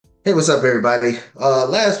Hey, what's up, everybody?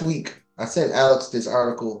 Last week I sent Alex this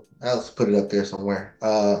article. Alex put it up there somewhere.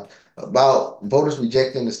 About voters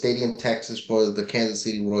rejecting the stadium taxes for the Kansas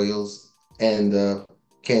City Royals and the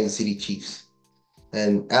Kansas City Chiefs.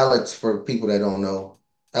 And Alex, for people that don't know,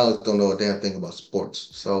 Alex don't know a damn thing about sports.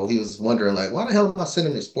 So he was wondering, like, why the hell am I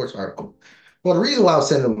sending this sports article? Well, the reason why I was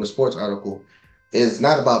sending him the sports article is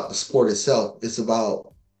not about the sport itself. It's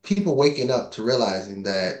about people waking up to realizing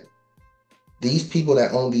that these people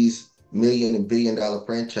that own these million and billion dollar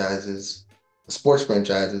franchises, sports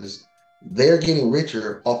franchises, they're getting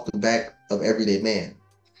richer off the back of everyday man.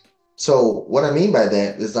 So what I mean by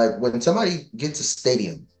that is like when somebody gets a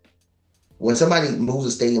stadium, when somebody moves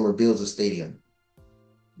a stadium or builds a stadium,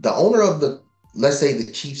 the owner of the, let's say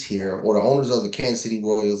the Chiefs here, or the owners of the Kansas City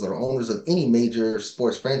Royals, or the owners of any major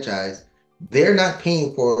sports franchise, they're not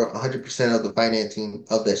paying for 100% of the financing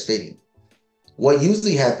of that stadium. What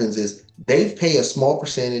usually happens is they pay a small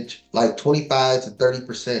percentage, like 25 to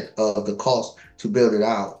 30% of the cost to build it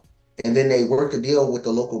out. And then they work a deal with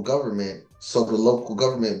the local government. So the local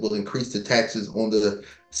government will increase the taxes on the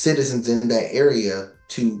citizens in that area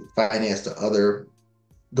to finance the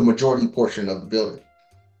majority portion of the building.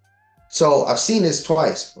 So I've seen this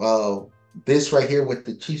twice. This right here with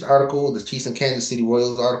the Chiefs article, the Chiefs and Kansas City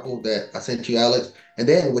Royals article that I sent you, Alex, and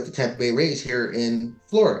then with the Tampa Bay Rays here in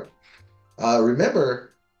Florida.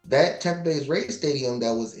 Remember that Tampa Bay's Rays stadium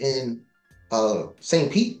that was in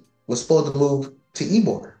St. Pete was supposed to move to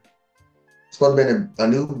Ybor. It's supposed to have been a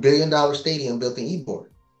new $1 billion stadium built in Ybor.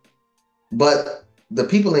 But the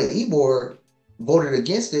people in Ybor voted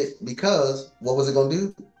against it because what was it going to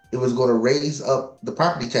do? It was going to raise up the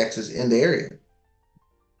property taxes in the area.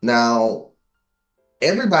 Now,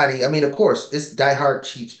 everybody, I mean, of course, it's diehard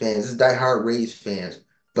Chiefs fans, it's diehard Rays fans,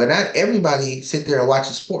 but not everybody sit there and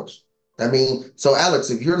watches sports. I mean, so Alex,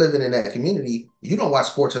 if you're living in that community, you don't watch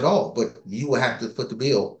sports at all, but you will have to foot the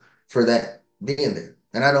bill for that being there.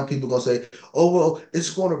 And I know people gonna say, "Oh well,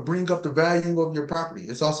 it's going to bring up the value of your property.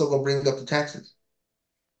 It's also going to bring up the taxes.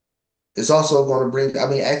 It's also going to bring." I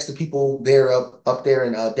mean, ask the people there up there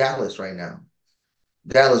in Dallas right now.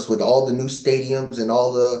 Dallas with all the new stadiums and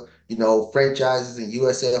all the franchises and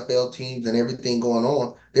USFL teams and everything going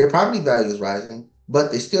on, their property value is rising,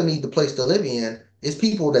 but they still need the place to live in. It's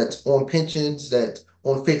people that's on pensions, that's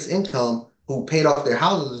on fixed income who paid off their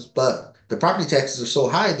houses, but the property taxes are so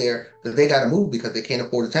high there that they got to move because they can't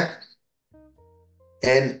afford the tax.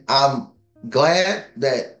 And I'm glad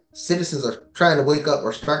that citizens are trying to wake up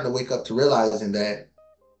or starting to wake up to realizing that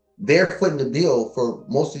they're footing the bill for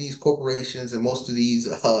most of these corporations and most of these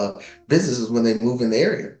businesses when they move in the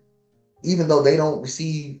area, even though they don't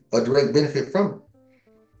receive a direct benefit from it.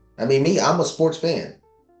 I mean, me, I'm a sports fan,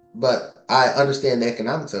 but I understand the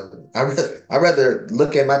economics of it. I rather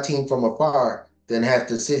look at my team from afar than have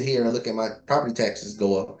to sit here and look at my property taxes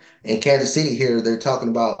go up. In Kansas City here, they're talking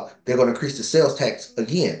about they're going to increase the sales tax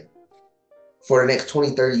again for the next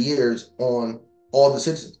 20, 30 years on all the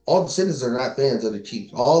citizens. All the citizens are not fans of the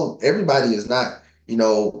Chiefs. Everybody is not,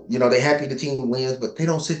 they're happy the team wins, but they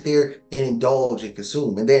don't sit there and indulge and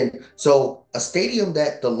consume. And then so a stadium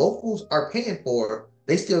that the locals are paying for,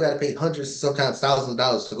 they still got to pay hundreds, sometimes thousands of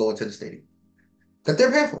dollars to go into the stadium that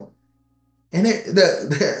they're paying for. And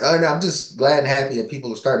and I'm just glad and happy that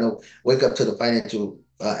people are starting to wake up to the financial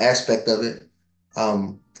aspect of it.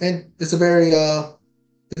 And it's a very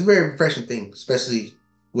refreshing thing, especially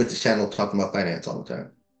with this channel talking about finance all the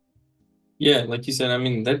time. Yeah, like you said, I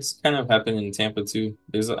mean, that's kind of happened in Tampa too.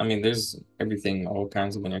 There's everything, all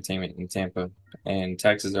kinds of entertainment in Tampa, and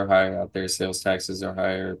taxes are higher out there. Sales taxes are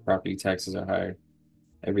higher, property taxes are higher,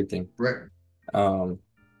 everything. Right. Um,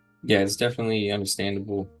 yeah, it's definitely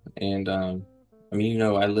understandable. And I mean,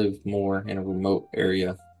 I live more in a remote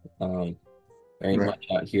area. Um, there ain't Right. much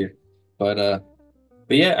out here, but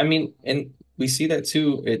but yeah, I mean, and we see that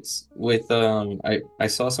too. It's with I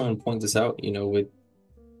saw someone point this out. With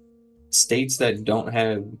states that don't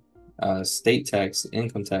have state tax,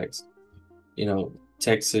 income tax,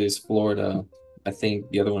 Texas, Florida, I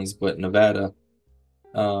think the other ones, but Nevada,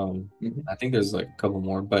 Mhm. I think there's like a couple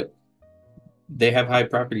more, but they have high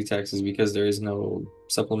property taxes because there is no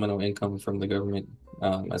supplemental income from the government,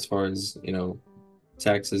 as far as,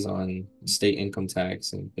 taxes on state income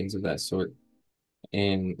tax and things of that sort.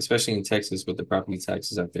 And especially in Texas with the property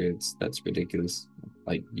taxes out there, that's ridiculous.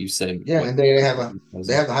 Like you said, Yeah, what and they have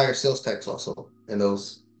a higher sales tax also in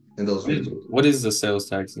those regions. what is the sales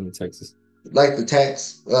tax in Texas? Like the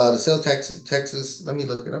sales tax in Texas. Let me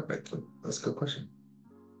look it up actually. That's a good question.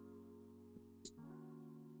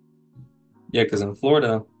 Yeah, because in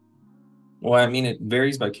Florida, well, I mean, it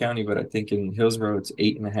varies by county, but I think in Hillsborough it's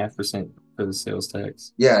 8.5% for the sales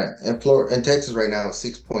tax. Yeah, and Florida and Texas right now is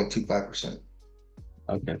 6.25%.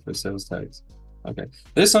 Okay, for sales tax. Okay.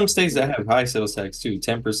 There's some states that have high sales tax too,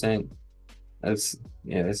 10%. That's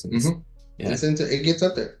yeah, Mm-hmm. yeah, It gets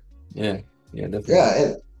up there. yeah, yeah,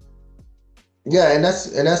 definitely. Yeah, and that's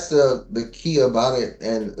the key about it,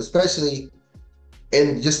 and especially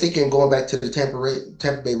and just thinking going back to the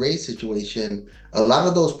Tampa Bay Rays situation, a lot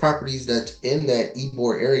of those properties that's in that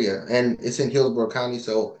Ybor area, and it's in Hillsborough County,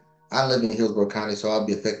 so I live in Hillsborough County, so I'll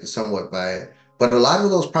be affected somewhat by it. But a lot of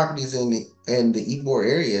those properties in the Ybor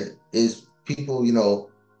area is people,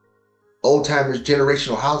 old timers,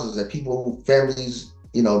 generational houses that people, families,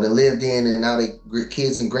 that lived in, and now they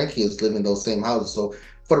kids and grandkids live in those same houses. So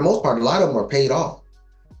for the most part, a lot of them are paid off,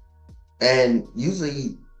 and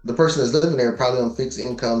usually the person that's living there probably on fixed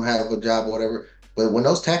income, have a job or whatever. But when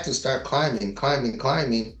those taxes start climbing, climbing,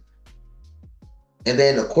 climbing, and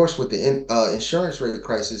then of course with the insurance rate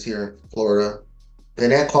crisis here in Florida, then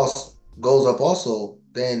that cost goes up also.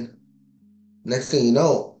 Then next thing you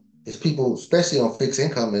know, is people, especially on fixed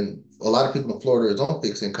income, and a lot of people in Florida is on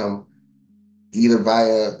fixed income, either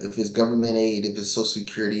via if it's government aid, if it's Social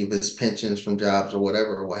Security, if it's pensions from jobs or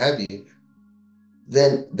whatever, or what have you,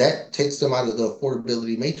 then that takes them out of the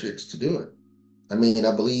affordability matrix to do it. I mean,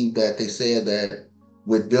 I believe that they said that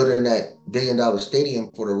with building that $1 billion stadium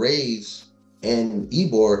for the Rays and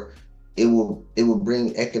Ybor, it will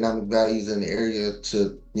bring economic values in the area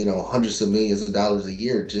to hundreds of millions of dollars a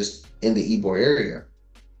year just in the Ybor area.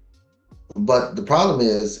 But the problem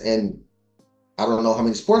is, and I don't know how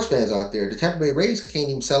many sports fans out there, the Tampa Bay Rays can't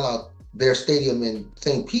even sell out their stadium in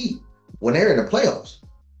St. Pete when they're in the playoffs.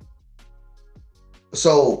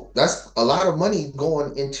 So that's a lot of money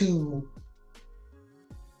going into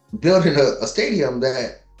building a stadium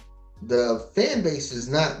that the fan base is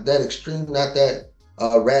not that extreme, not that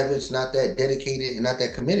ravaged, not that dedicated, and not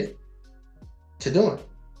that committed to doing.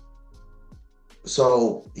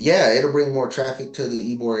 So yeah, it'll bring more traffic to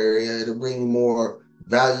the Ybor area. It'll bring more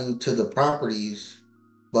value to the properties,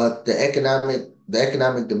 but the economic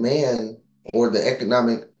demand, or uh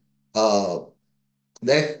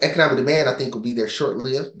the economic demand, I think, will be there short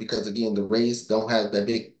lived, because again, the Rays don't have that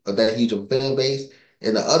huge of a fan base.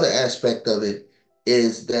 And the other aspect of it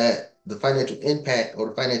is that the financial impact, or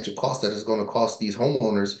the financial cost that is going to cost these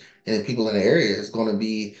homeowners and the people in the area, is going to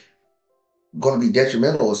be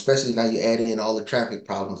detrimental, especially now you add in all the traffic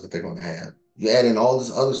problems that they're going to have. You add in all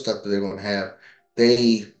this other stuff that they're going to have.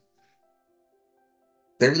 They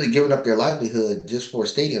they're really giving up their livelihood just for a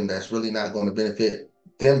stadium that's really not going to benefit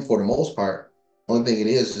them for the most part. Only thing it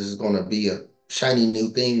is going to be a shiny new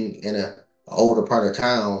thing in a older part of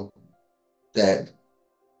town that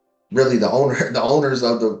really the owners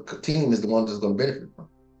of the team is the ones that's going to benefit from.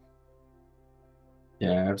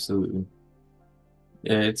 Yeah, absolutely.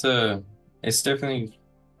 Yeah, it's definitely.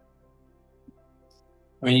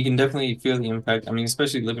 I mean, you can definitely feel the impact. I mean,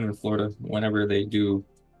 especially living in Florida, whenever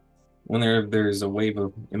there's a wave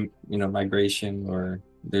of migration, or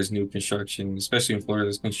there's new construction, especially in Florida,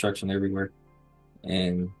 there's construction everywhere,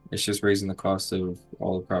 and it's just raising the cost of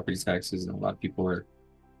all the property taxes, and a lot of people are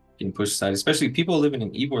getting pushed aside, especially people living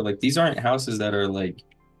in Ybor. Like, these aren't houses that are like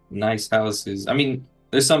nice houses. I mean,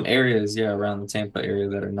 there's some areas, yeah, around the Tampa area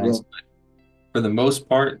that are nice, Well, but for the most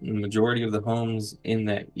part, the majority of the homes in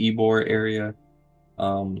that Ybor area,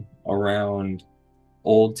 around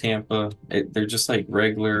old Tampa, they're just like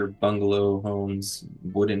regular bungalow homes,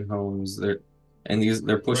 wooden homes. They're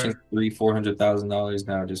pushing right. 300,000-400,000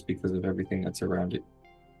 now, just because of everything that's around it.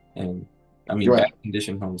 And I mean, You're bad right.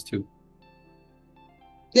 condition homes too.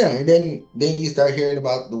 Yeah, and then you start hearing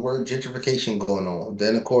about the word gentrification going on.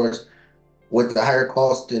 Then of course, with the higher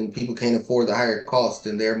cost, and people can't afford the higher cost,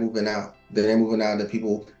 and they're moving out. Then they're moving out, and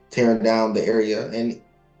people tearing down the area. And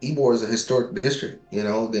Ybor is a historic district,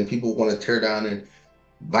 then people want to tear down and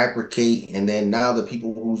bifurcate. And then now the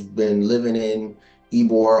people who's been living in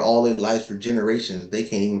Ybor all their lives for generations, they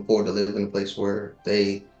can't even afford to live in a place where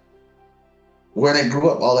they grew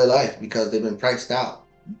up all their life, because they've been priced out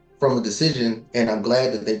from a decision. And I'm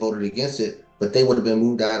glad that they voted against it, but they would have been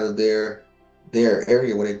moved out of their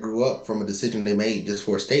area where they grew up from a decision they made just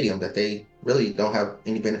for a stadium that they really don't have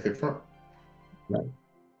any benefit from. Right.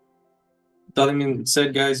 With that being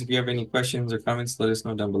said, guys, if you have any questions or comments, let us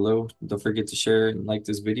know down below. Don't forget to share and like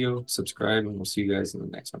this video, subscribe, and we'll see you guys in the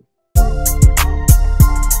next one.